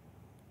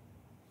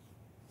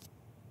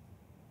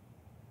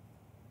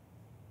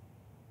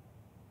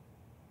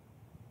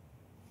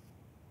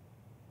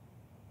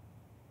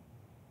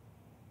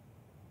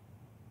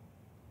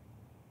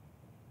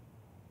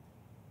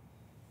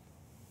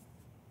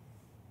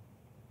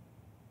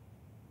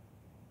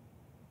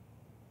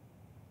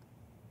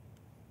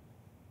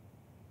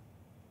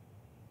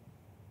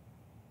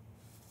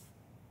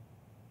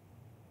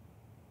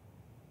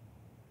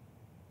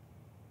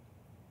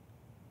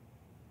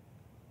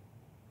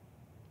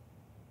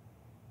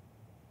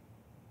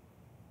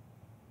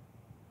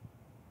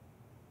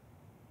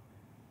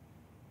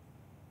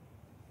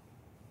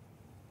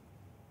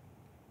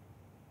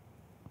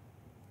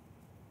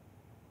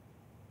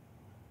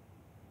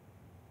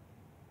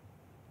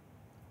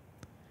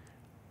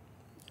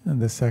 And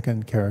the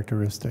second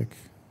characteristic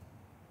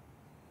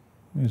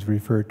is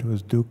referred to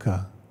as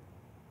dukkha,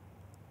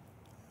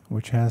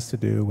 which has to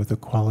do with the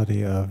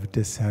quality of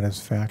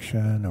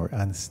dissatisfaction or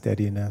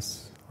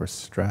unsteadiness or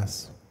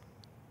stress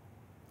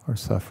or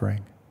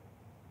suffering.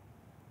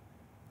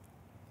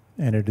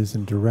 And it is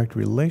in direct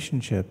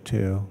relationship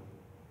to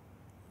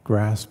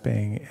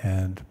grasping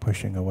and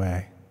pushing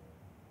away.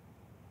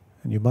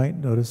 And you might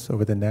notice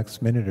over the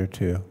next minute or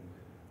two,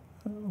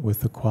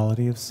 with the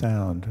quality of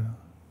sound,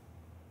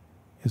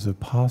 Is it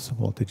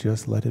possible to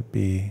just let it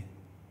be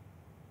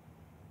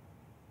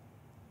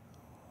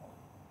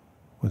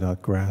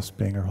without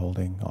grasping or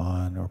holding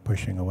on or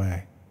pushing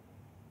away?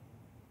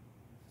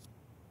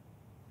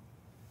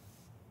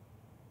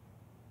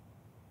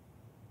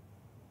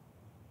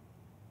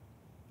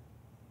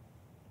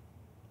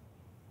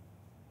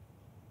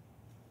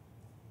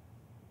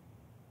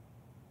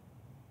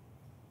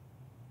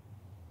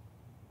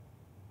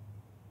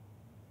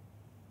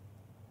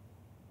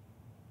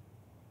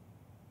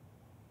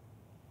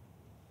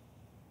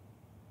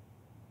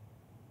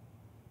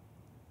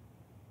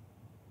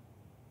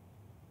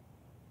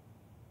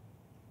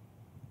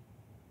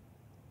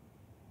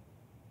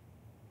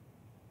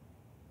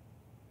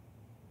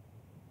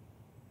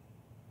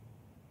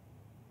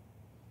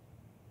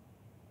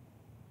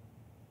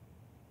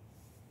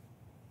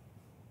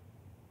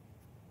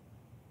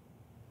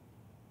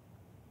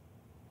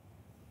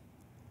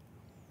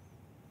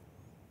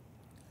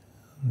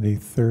 The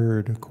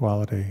third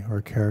quality or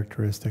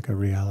characteristic of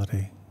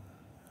reality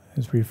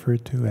is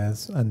referred to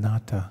as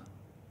anatta,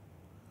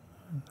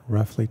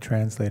 roughly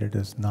translated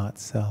as not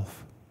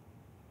self.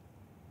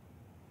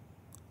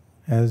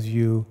 As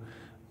you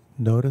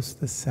notice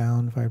the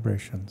sound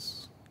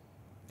vibrations,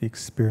 the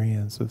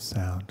experience of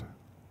sound,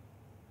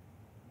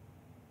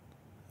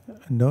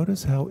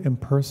 notice how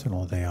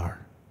impersonal they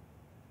are.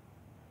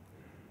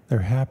 They're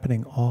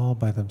happening all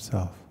by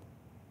themselves.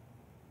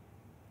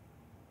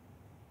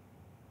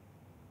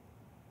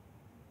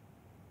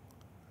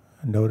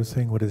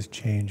 Noticing what is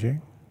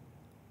changing,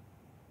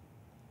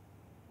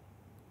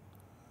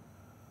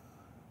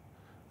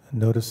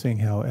 noticing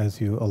how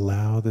as you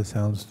allow the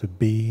sounds to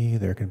be,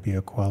 there can be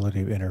a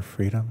quality of inner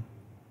freedom,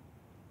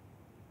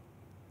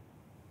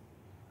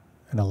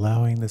 and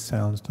allowing the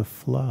sounds to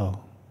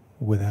flow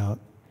without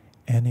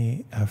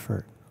any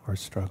effort or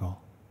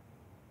struggle.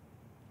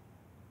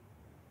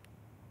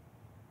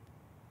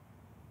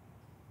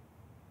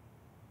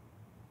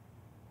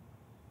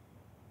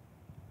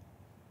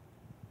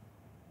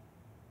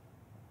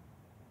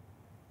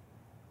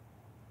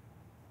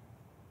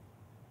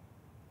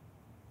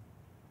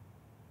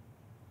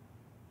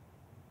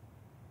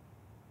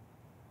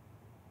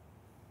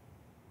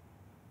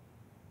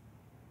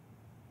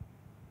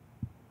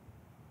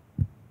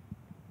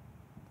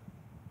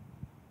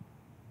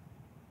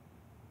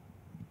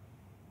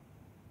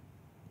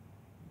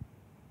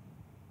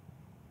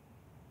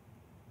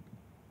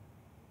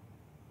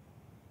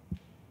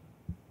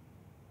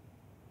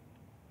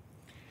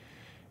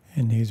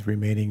 In these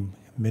remaining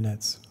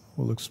minutes,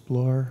 we'll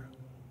explore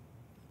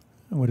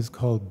what is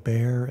called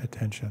bare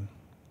attention.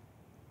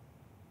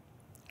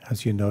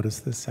 As you notice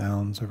the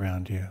sounds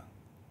around you,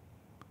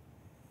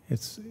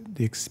 it's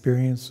the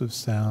experience of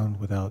sound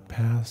without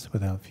past,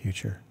 without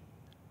future.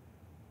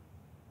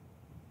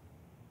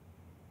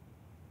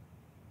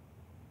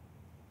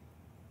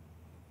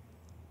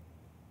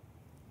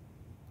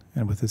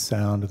 And with the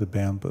sound of the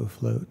bamboo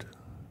flute,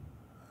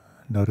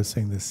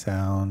 noticing the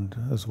sound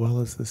as well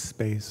as the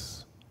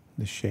space,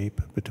 the shape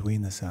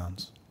between the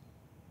sounds.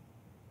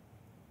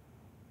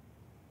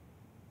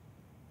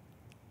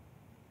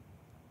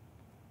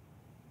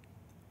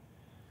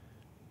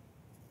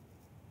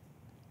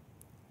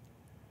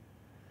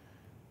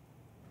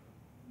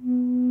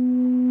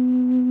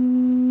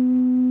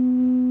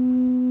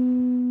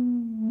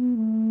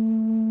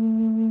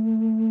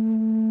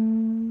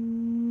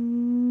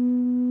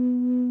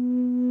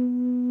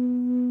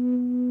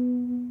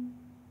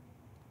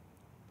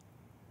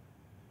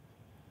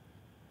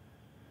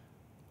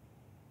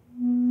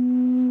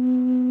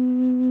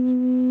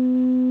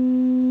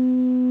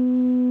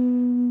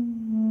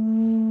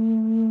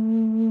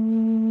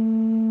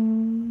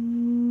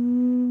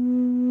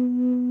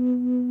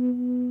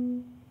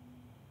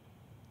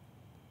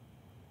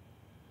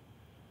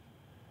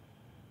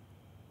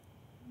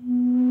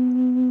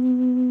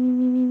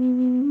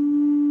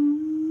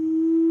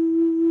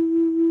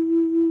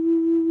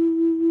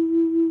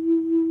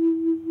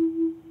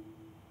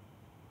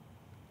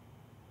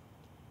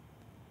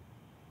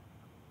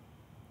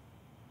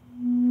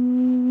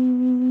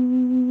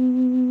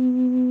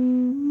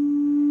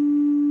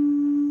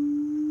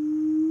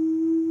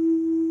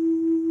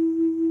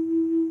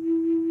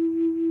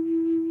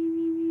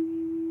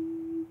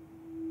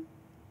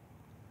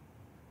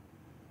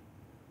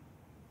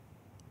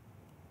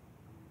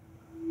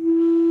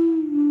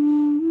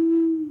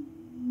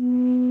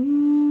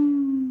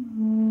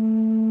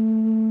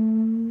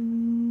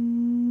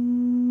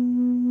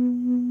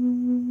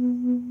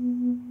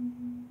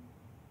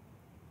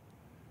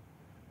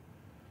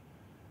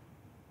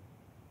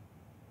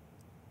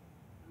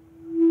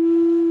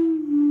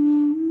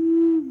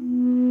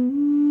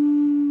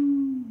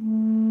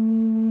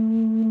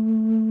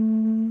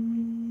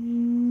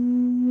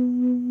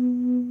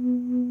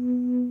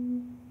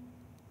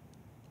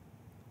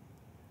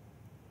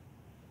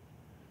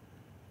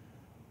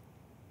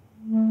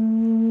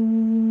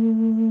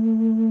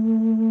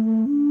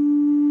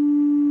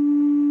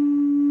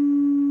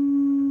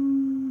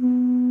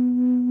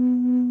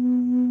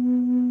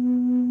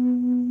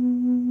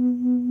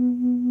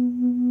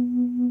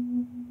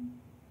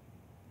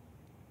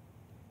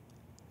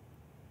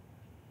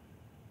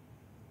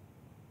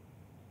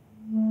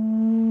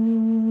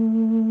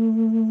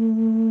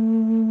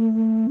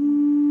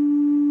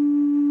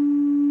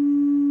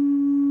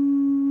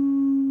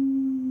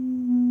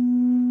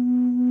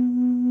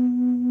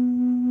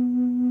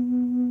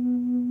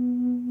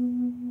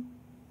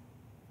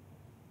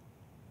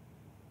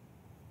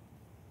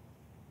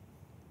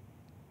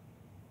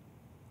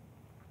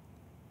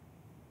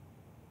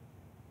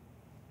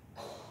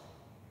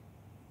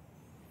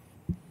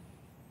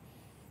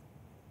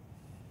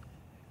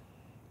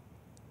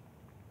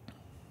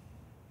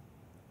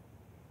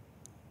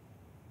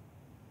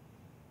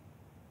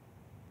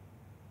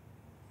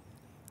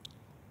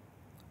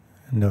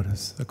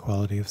 Notice the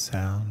quality of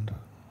sound,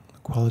 the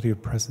quality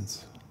of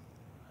presence,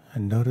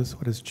 and notice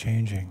what is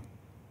changing.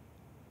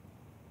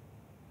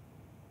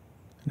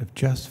 And if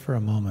just for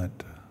a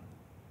moment,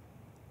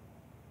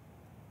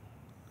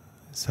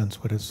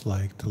 sense what it's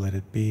like to let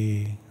it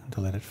be, and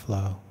to let it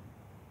flow.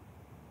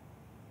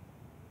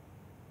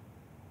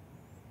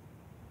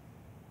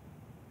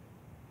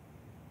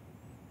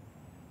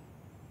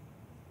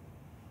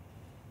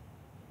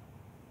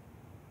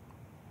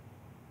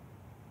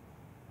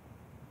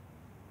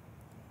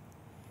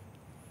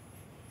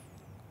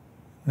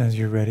 As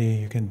you're ready,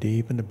 you can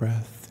deepen the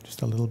breath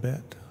just a little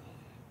bit.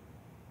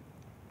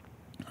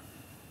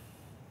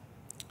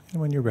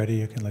 And when you're ready,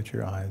 you can let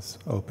your eyes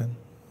open,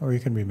 or you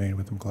can remain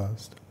with them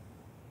closed.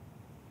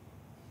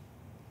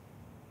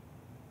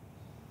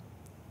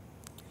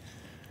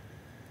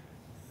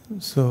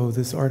 So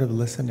this art of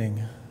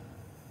listening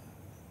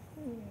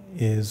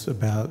is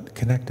about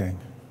connecting.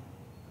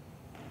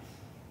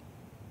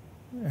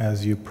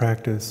 As you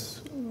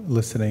practice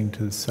listening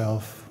to the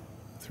self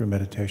through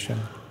meditation,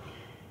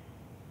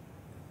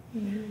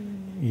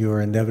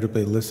 you're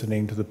inevitably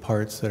listening to the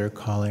parts that are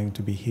calling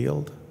to be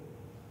healed,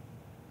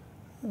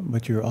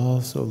 but you're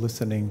also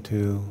listening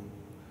to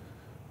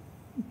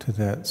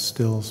that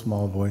still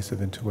small voice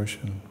of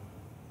intuition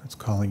that's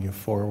calling you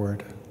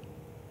forward,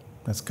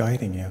 that's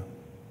guiding you.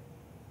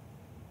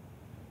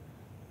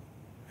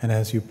 And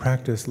as you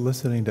practice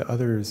listening to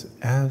others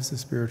as a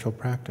spiritual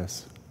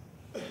practice,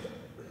 it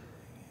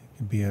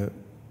can be a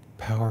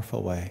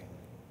powerful way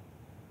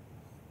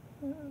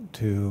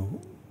to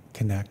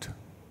connect,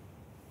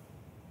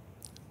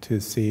 to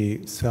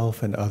see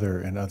self and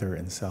other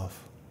in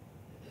self.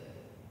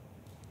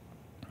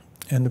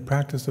 And the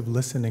practice of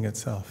listening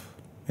itself,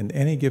 in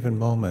any given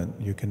moment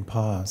you can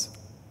pause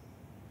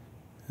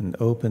and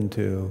open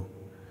to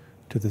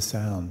the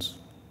sounds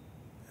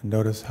and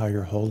notice how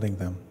you're holding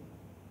them.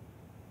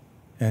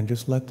 And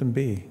just let them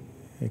be.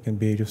 It can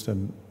be just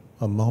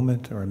a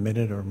moment or a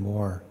minute or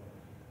more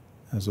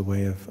as a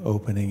way of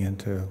opening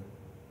into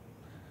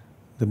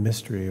the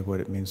mystery of what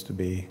it means to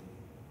be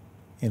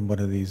in one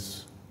of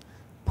these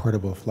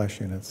portable flesh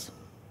units.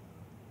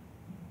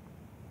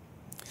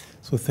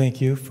 So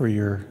thank you for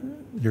your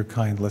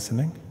kind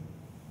listening.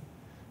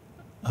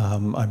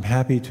 I'm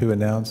happy to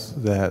announce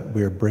that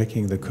we're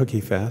breaking the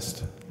cookie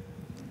fast.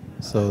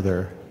 So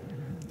there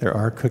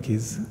are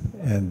cookies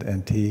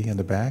and tea in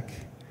the back.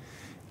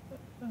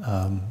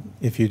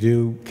 If you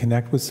do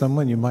connect with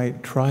someone, you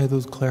might try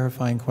those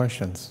clarifying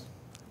questions,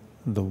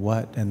 the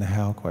what and the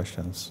how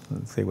questions,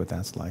 and see what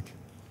that's like.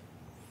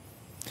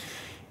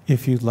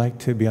 If you'd like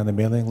to be on the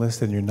mailing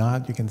list and you're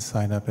not, you can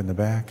sign up in the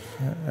back.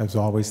 As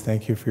always,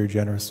 thank you for your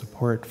generous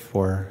support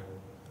for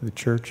the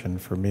church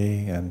and for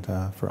me and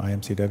for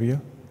IMCW.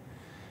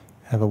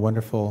 Have a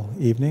wonderful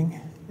evening,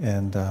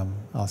 and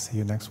I'll see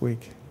you next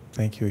week.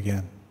 Thank you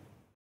again.